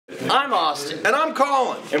I'm Austin. And I'm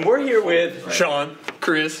Colin. And we're here with Sean,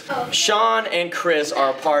 Chris. Sean and Chris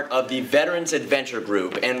are a part of the Veterans Adventure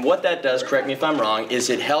Group. And what that does, correct me if I'm wrong, is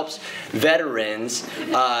it helps veterans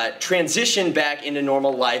transition back into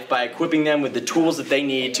normal life by equipping them with the tools that they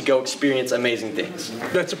need to go experience amazing things.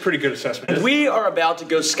 That's a pretty good assessment. We are about to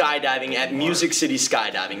go skydiving at Music City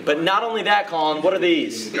Skydiving. But not only that, Colin, what are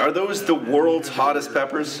these? Are those the world's hottest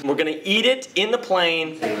peppers? We're gonna eat it in the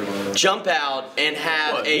plane, jump out, and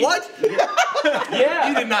have What? Yeah.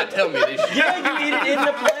 You did not tell me this shit. Yeah, you eat it in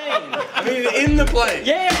the plane. I mean, in the plane.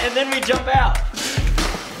 Yeah, and then we jump out.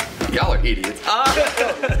 Y'all are idiots.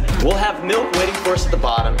 We'll have milk waiting for us at the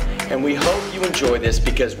bottom, and we hope you enjoy this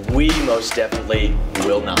because we most definitely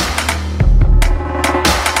will not.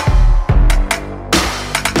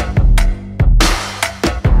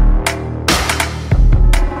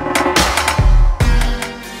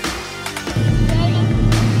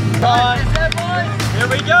 Here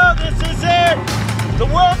we go, this is it! The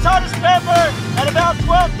world's hottest pepper at about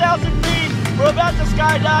 12,000 feet. We're about to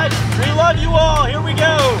skydive. We love you all, here we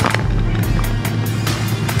go!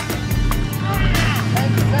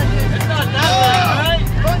 It's not that bad,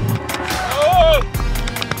 right? Oh!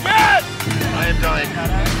 Yes! I am dying.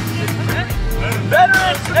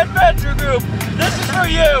 Veterans Adventure Group, this is for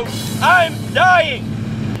you! I'm dying!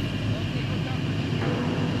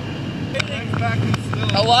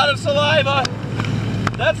 A lot of saliva.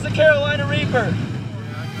 That's the Carolina Reaper.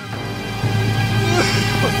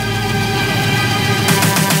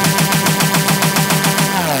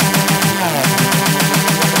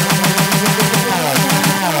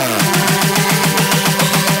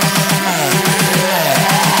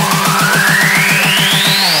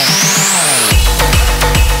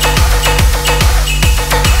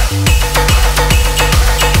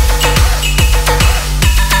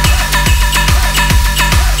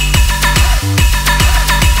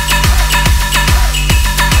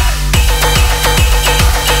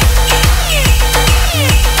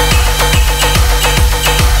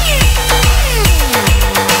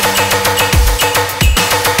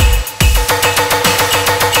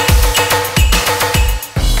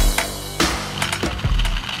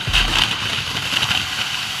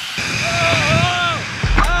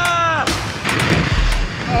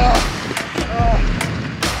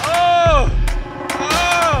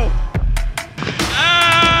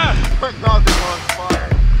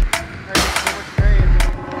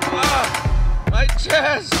 My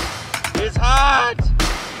chest is hot.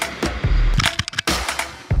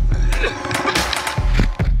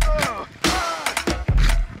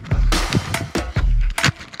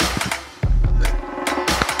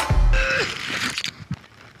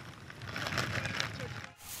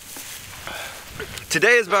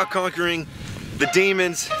 Today is about conquering the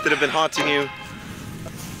demons that have been haunting you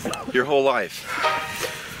your whole life.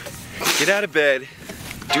 Get out of bed,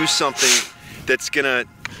 do something that's gonna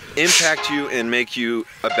impact you and make you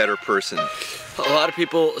a better person. A lot of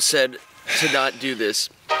people said to not do this,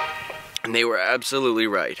 and they were absolutely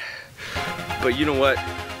right. But you know what?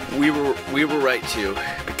 We were right too,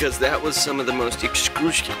 because that was some of the most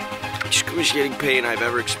excruciating pain I've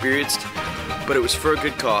ever experienced. But it was for a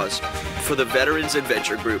good cause, for the Veterans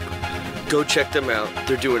Adventure Group. Go check them out.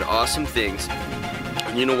 They're doing awesome things.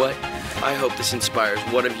 And you know what? I hope this inspires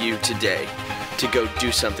one of you today to go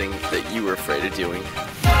do something that you were afraid of doing.